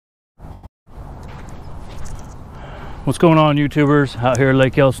What's going on, YouTubers? Out here at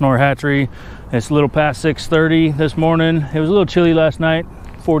Lake Elsinore Hatchery. It's a little past 6:30 this morning. It was a little chilly last night,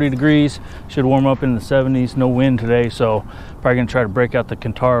 40 degrees. Should warm up in the 70s. No wind today, so probably gonna try to break out the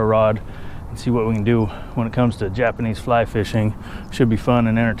Kantara rod and see what we can do when it comes to Japanese fly fishing. Should be fun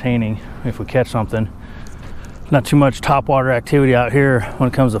and entertaining if we catch something. Not too much topwater activity out here when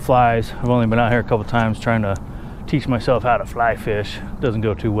it comes to flies. I've only been out here a couple times trying to teach myself how to fly fish. Doesn't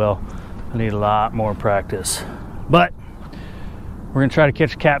go too well. I need a lot more practice. But we're gonna try to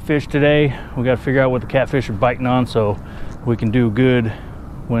catch catfish today. We gotta figure out what the catfish are biting on so we can do good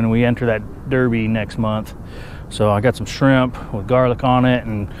when we enter that derby next month. So I got some shrimp with garlic on it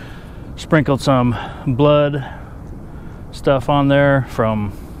and sprinkled some blood stuff on there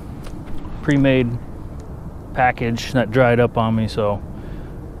from pre-made package that dried up on me, so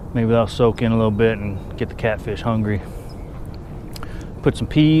maybe that'll soak in a little bit and get the catfish hungry. Put some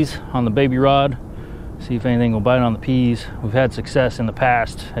peas on the baby rod, see if anything will bite on the peas. We've had success in the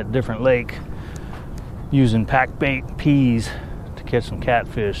past at a different lake using pack bait peas to catch some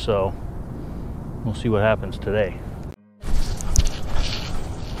catfish, so we'll see what happens today.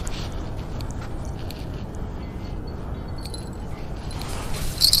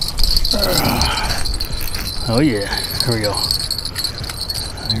 Oh yeah, here we go.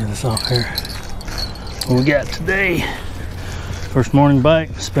 Get this off here. What we got today? First morning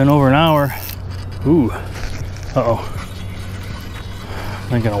bite, it's been over an hour. Ooh, uh-oh.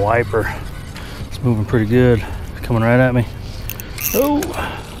 Making a wiper. It's moving pretty good. Coming right at me. Oh,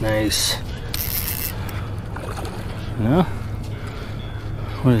 nice. No?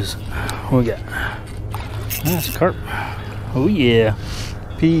 What we got? That's carp. Oh yeah,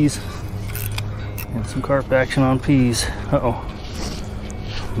 peas. Got some carp action on peas. Uh-oh.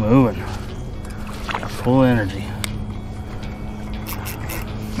 Moving. Full energy.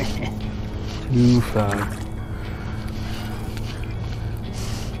 Too fun.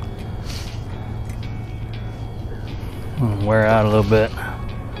 Wear out a little bit.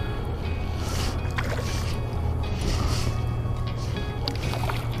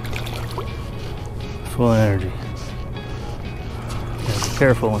 Full energy. Gotta be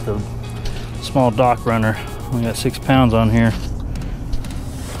careful with the small dock runner. Only got 6 pounds on here.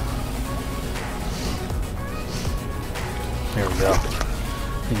 There we go.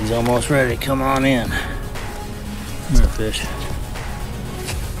 I think he's almost ready. Come on in. Come here, fish.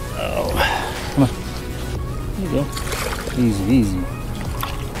 Oh, come on. There you go. Easy, easy.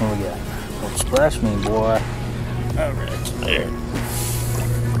 What we got? Don't splash me, boy. All right, there.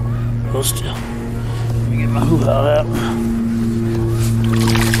 Hold still. Let me get my hoo-ha out.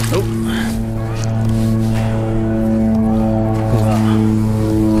 Nope.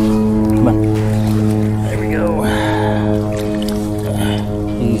 Come on. There we go.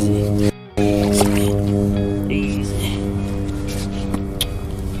 Easy. Easy.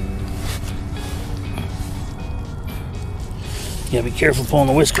 You gotta be careful pulling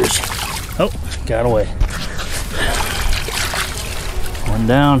the whiskers. Oh, got away. One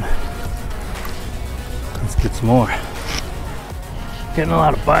down. Let's get some more. Getting a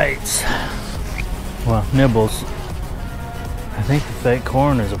lot of bites. Well, nibbles. I think the fake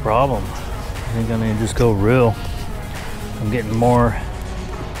corn is a problem. I think I need to just go real. I'm getting more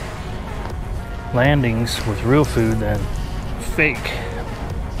landings with real food than fake.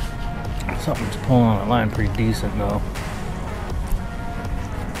 Something's pulling on the line pretty decent though.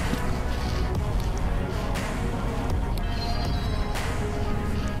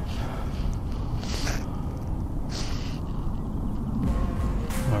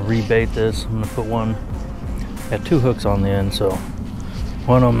 Rebait this. I'm gonna put one, got 2 hooks on the end, so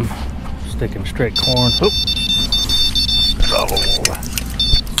one of them sticking straight corn. Oh,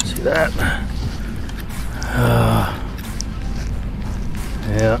 see that?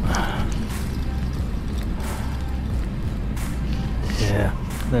 Yeah,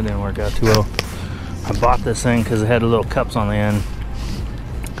 that didn't work out too well. I bought this thing because it had little cups on the end.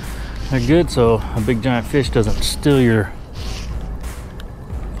 They're good so a big giant fish doesn't steal your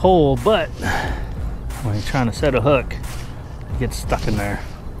pole, but when you're trying to set a hook, it gets stuck in there.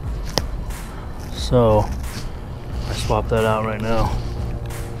 So I swapped that out right now.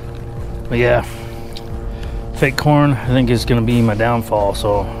 But yeah, fake corn I think is gonna be my downfall,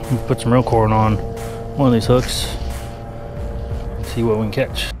 so I'm gonna put some real corn on one of these hooks and see what we can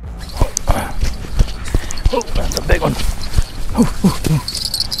catch. Oh, that's a big one.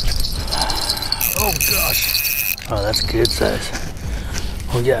 Oh gosh. Oh, that's a good size.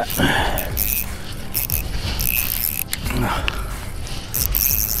 What we got?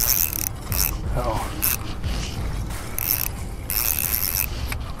 Oh.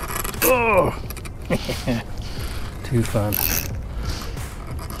 Too fun.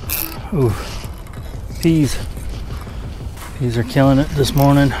 Ooh, peas. Peas are killing it this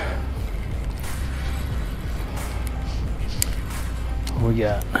morning. What we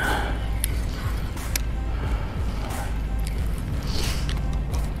got?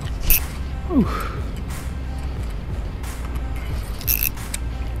 Ooh.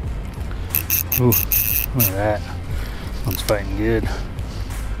 Ooh, look at that. One's fighting good.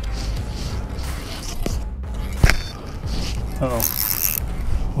 Uh-oh.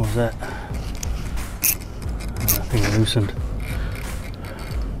 What was that? I think it loosened.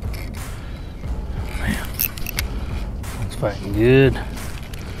 Man. One's fighting good.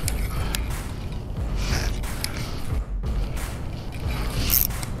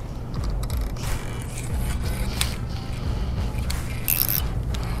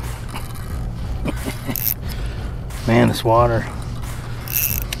 Man, this water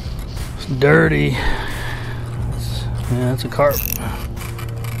is dirty. Yeah, it's a carp.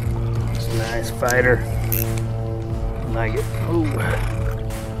 It's a nice fighter. I like it. Ooh.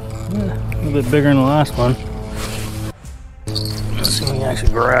 Yeah, a little bit bigger than the last one. Let's see if we can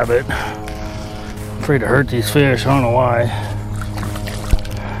actually grab it. I'm afraid to hurt these fish. I don't know why.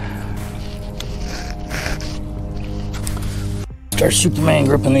 Start Superman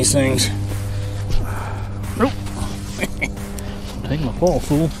gripping these things. Nope. Take my ball,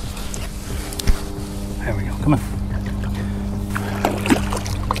 fool. There we go. Come on.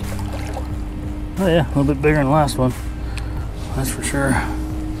 Oh yeah, a little bit bigger than the last one. That's for sure.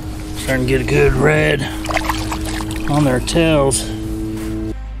 Starting to get a good red on their tails.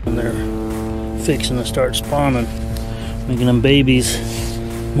 And they're fixing to start spawning. Making them babies.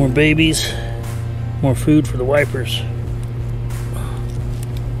 More babies. More food for the wipers.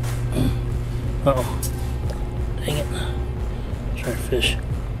 Uh-oh. Dang it. Try to fish.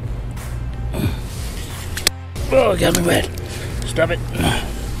 Oh, it got me wet. Stop it.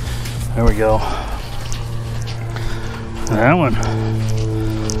 There we go. That one.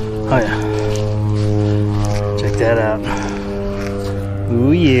 Oh yeah. Check that out.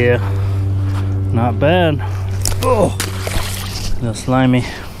 Ooh yeah. Not bad. Oh, a little slimy.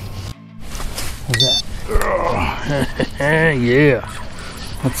 What's that? Oh. Yeah.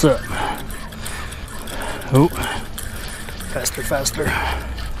 What's up? Oh, faster, faster.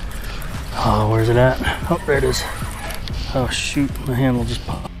 Oh, where's it at? Oh, there it is. Oh shoot, my handle just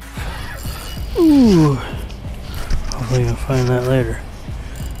popped. Ooh. Hopefully I can find that later.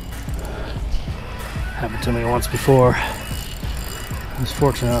 Happened to me once before. I was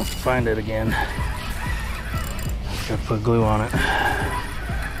fortunate enough to find it again. Gotta put glue on it.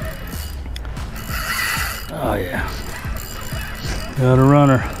 Oh yeah. Got a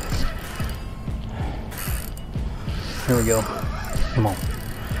runner. Here we go. Come on.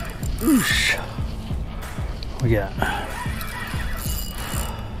 Oosh. What we got?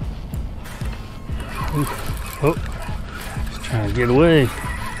 Ooh. Oh, just trying to get away.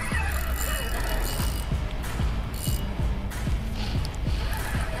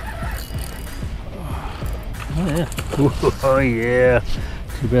 Oh yeah. Ooh, oh yeah.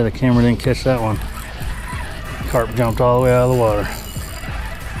 Too bad the camera didn't catch that one. Carp jumped all the way out of the water.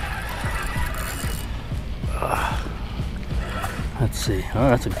 Let's see. Oh,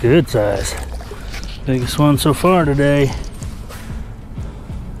 that's a good size. Biggest one so far today.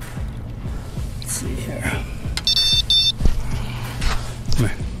 Let's see here. Come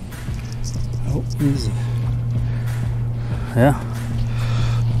here. Oh, easy. Yeah.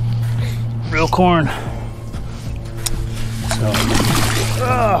 Real corn. So.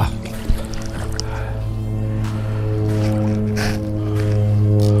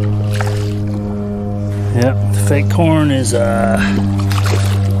 Yep, the fake corn is man,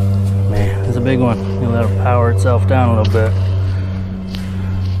 it's a big one. You'll let it power itself down a little bit.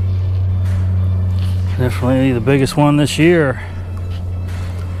 Definitely the biggest one this year.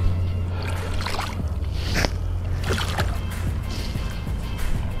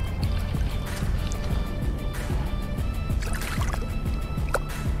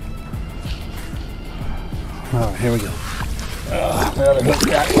 Alright, here we go. The other hook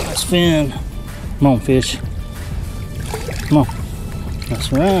got this fin. Come on, fish. Come on.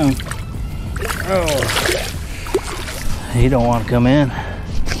 Mess around. Oh. He don't want to come in.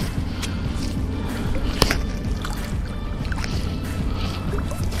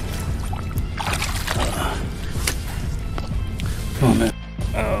 Come on, man.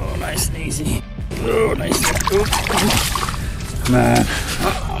 Oh, nice and easy. Oh, nice. Oh. Come on.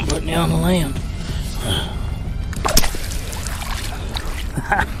 Oh, I'm putting you on the land.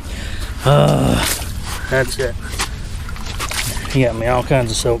 That's it. He got me all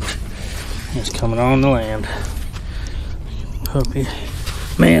kinds of soaked. He's coming on the land. puppy.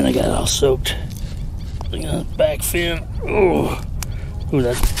 Man, I got it all soaked. Look at that back fin. Oh, ooh,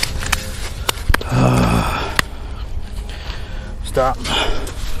 that. Stop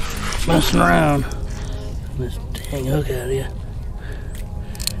messing around. This dang hook out of you.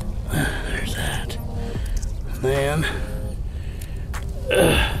 There's that. And then.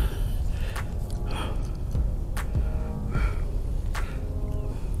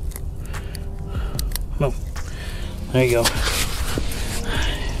 Oh, there you go.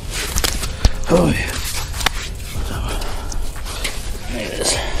 Oh yeah. There it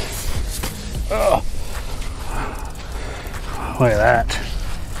is. Oh, look at that.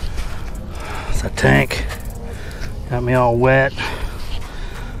 It's a tank. Got me all wet.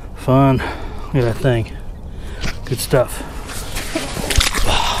 Fun. Look at that thing. Good stuff.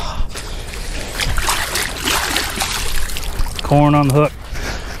 Corn on the hook.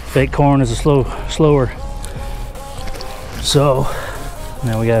 Fake corn is a slower. So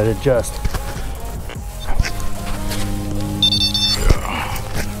now we gotta adjust.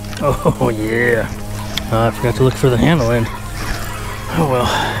 Oh yeah. I forgot to look for the handle end. Oh well,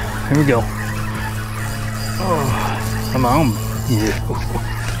 here we go. Oh, come on. Yeah.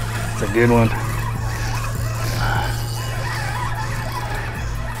 It's a good one.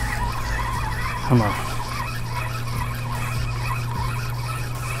 Come on.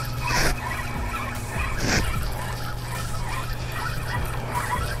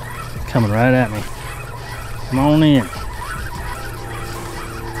 Coming right at me. Come on in.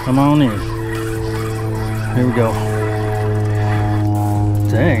 Come on in. Here we go.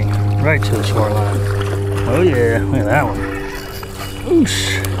 Dang, right to the shoreline. Oh yeah, look at that one.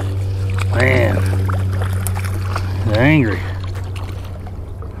 Oosh. Man. He's angry.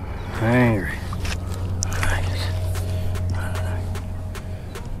 Angry.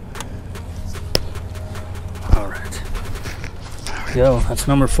 Alright. There we go. That's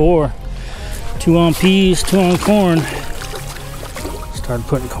number 4. 2 on peas, 2 on corn. Started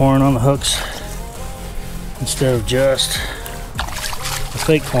putting corn on the hooks instead of just the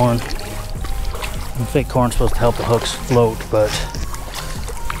fake corn. The fake corn's supposed to help the hooks float, but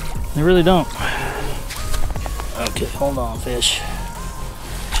they really don't. Okay, hold on, fish.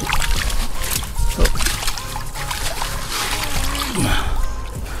 Oh.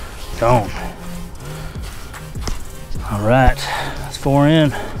 Don't. All right, that's 4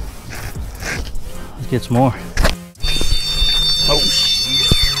 in. Let's get some more. Oh shit!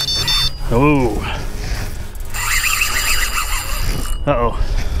 Oh. Uh-oh.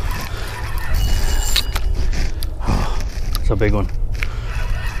 Oh, it's a big one.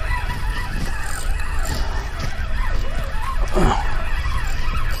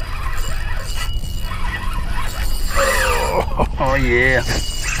 Oh yeah.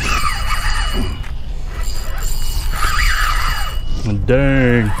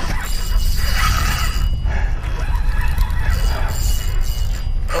 Dang.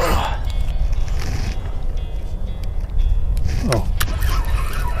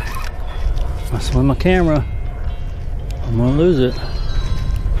 Messing with my camera. I'm gonna lose it.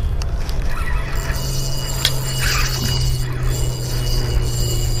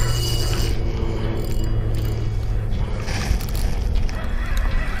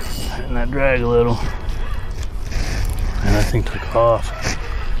 Letting that drag a little. And I think took off.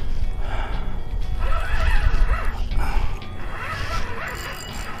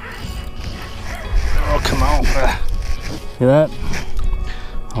 Oh, come on. See that?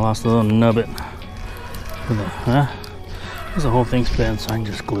 I lost a little nubbit. Because the whole thing's bent, so I can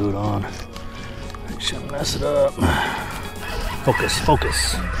just glue it on. I shouldn't mess it up. Focus,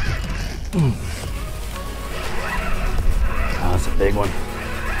 focus. Oh, that's a big one.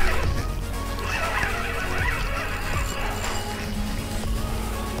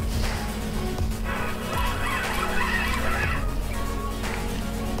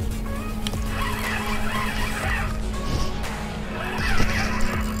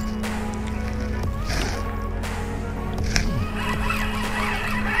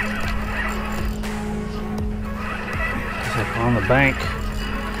 On the bank.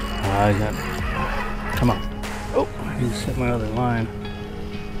 I got. Come on. Oh, I just hit my other line.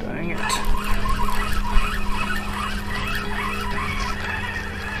 Dang it. Look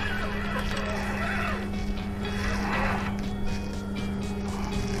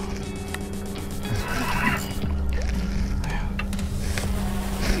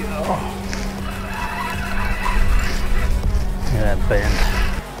at that bend.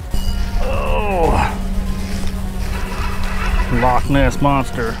 Oh. Loch Ness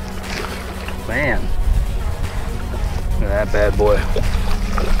monster. Man. Look at that bad boy.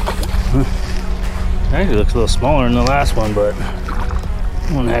 Actually looks a little smaller than the last one, but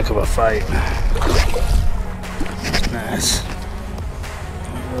one heck of a fight. It's nice.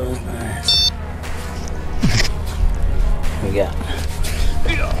 It was nice. We got.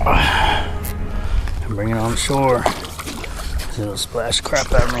 And bring it on shore. It'll splash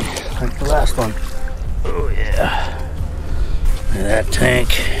crap out of me like the last one. Oh yeah. Look at that tank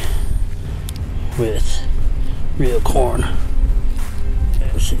with real corn.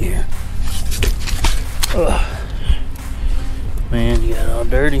 Let's see here. Oh. Man, you got it all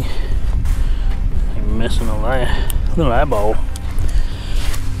dirty. You're missing a little eyeball.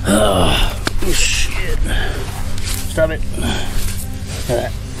 Oh, shit. Stop it. Look at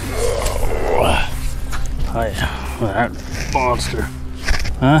that. Oh yeah, look at that monster.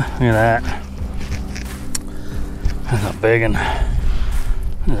 Huh? Look at that. That's a big one.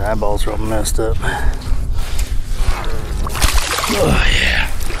 His eyeballs are all messed up. Oh yeah.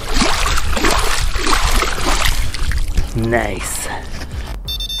 Nice.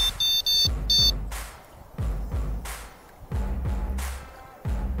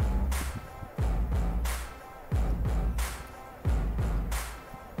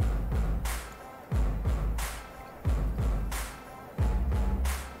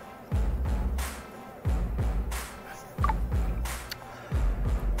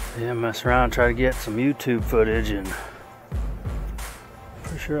 Yeah, mess around, try to get some YouTube footage, and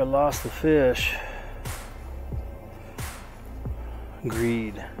for sure I lost the fish.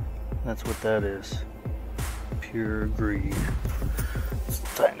 Greed, that's what that is. Pure greed. Let's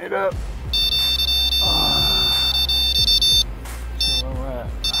tighten it up. Alright.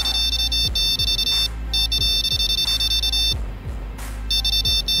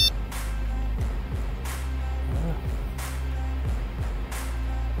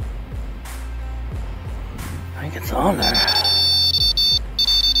 I think it's on there.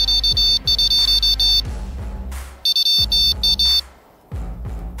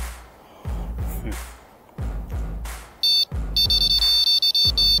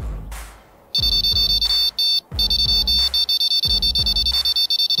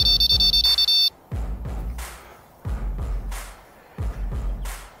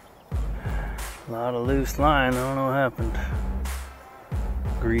 A lot of loose line, I don't know what happened.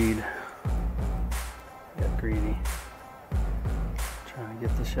 Greed. Got greedy. Trying to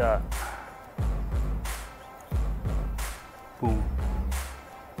get the shot. Boom.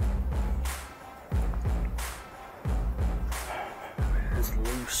 It's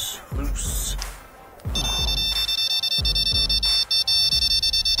loose, loose.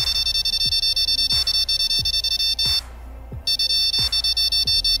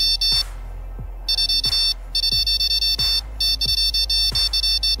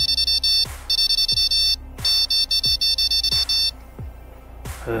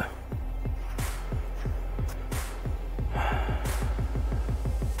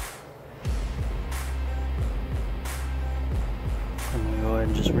 I'm gonna go ahead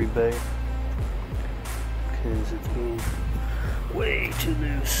and just rebait because it's being way too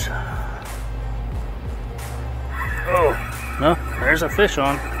loose. Oh, no, there's a fish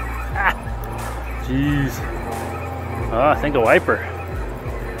on. Ah, jeez. Oh, I think a wiper.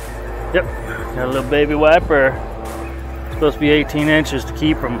 Yep, got a little baby wiper. Supposed to be 18 inches to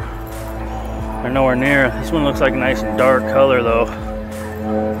keep them. They're nowhere near. This one looks like a nice and dark color though. Oh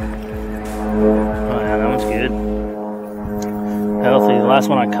yeah, that one's good. Healthy. The last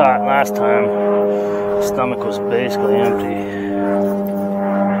one I caught last time, the stomach was basically empty.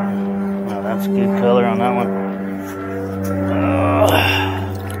 Oh, that's good color on that one. Oh,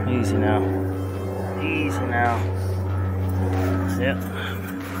 easy now. Easy now. Yep.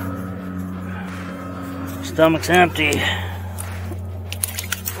 Stomach's empty.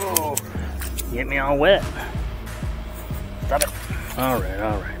 Oh, get me all wet. Stop it. Alright,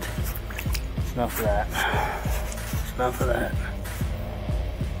 alright. Enough of that. Enough of that.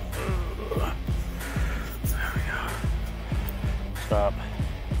 There we go. Stop.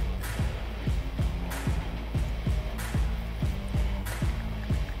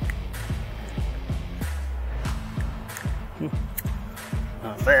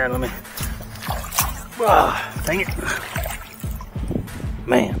 Not bad, let me. Oh, dang it.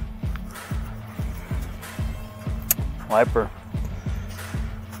 Man. Wiper.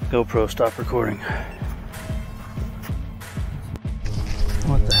 GoPro, stop recording.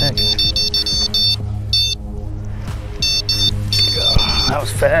 What the heck? Oh, that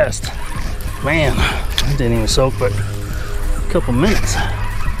was fast. Man, I didn't even soak but a couple minutes.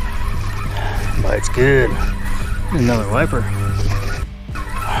 Bite's good. Another wiper.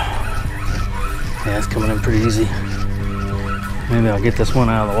 Yeah, it's coming in pretty easy. Maybe I'll get this one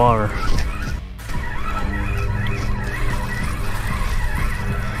out of the water.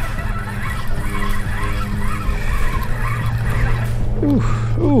 Ooh,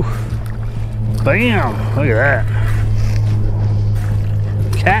 ooh. Bam! Look at that.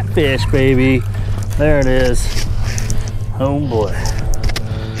 Catfish, baby. There it is. Oh boy.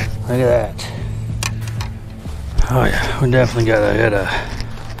 Look at that. Oh yeah, we definitely got a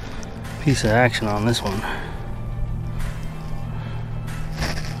piece of action on this one.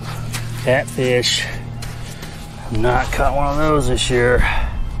 Catfish. I've not caught one of those this year.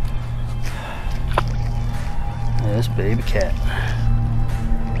 This baby cat.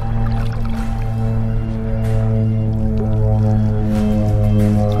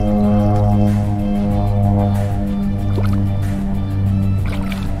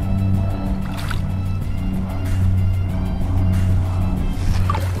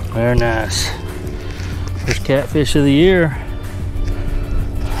 Very nice. First catfish of the year.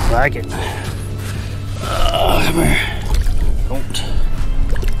 Like it. Oh, come here. Don't.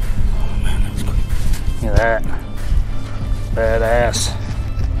 Oh man, that was quick. Look at that. Badass.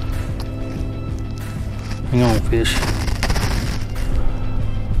 Hang on, fish.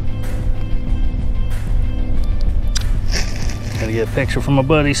 Gotta get a picture from my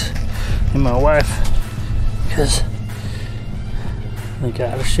buddies and my wife because they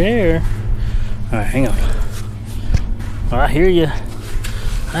gotta share. Alright, hang on. Oh, I hear you.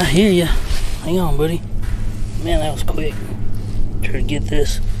 I hear you. Hang on, buddy. Man, that was quick. Try to get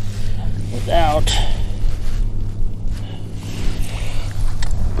this without.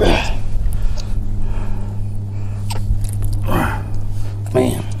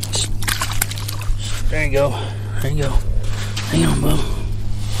 Man. There you go. There you go. Hang on, bub.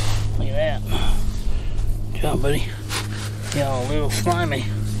 Look at that. Good job, buddy. Y'all a little slimy.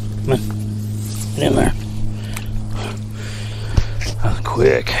 Come on. Get in there. That was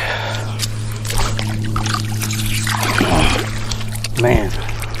quick. Man,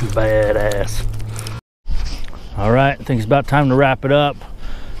 badass. All right, I think it's about time to wrap it up.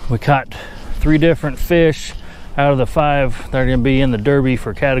 We caught 3 different fish out of the 5 that are gonna be in the derby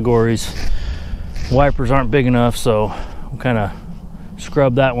for categories. Wipers aren't big enough, so we'll kind of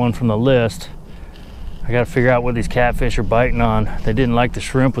scrub that one from the list. I gotta figure out what these catfish are biting on. They didn't like the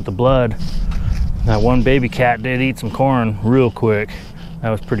shrimp with the blood. That one baby cat did eat some corn real quick. That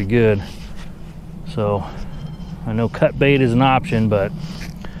was pretty good. So I know cut bait is an option, but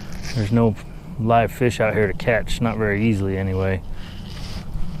there's no live fish out here to catch, not very easily anyway.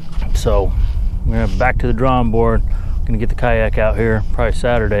 So we're gonna back to the drawing board. Gonna get the kayak out here probably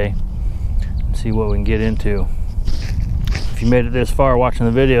Saturday and see what we can get into. If you made it this far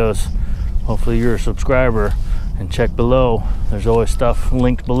watching the videos, hopefully you're a subscriber, and check below. There's always stuff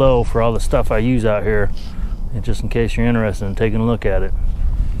linked below for all the stuff I use out here, and just in case you're interested in taking a look at it.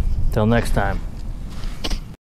 Till next time.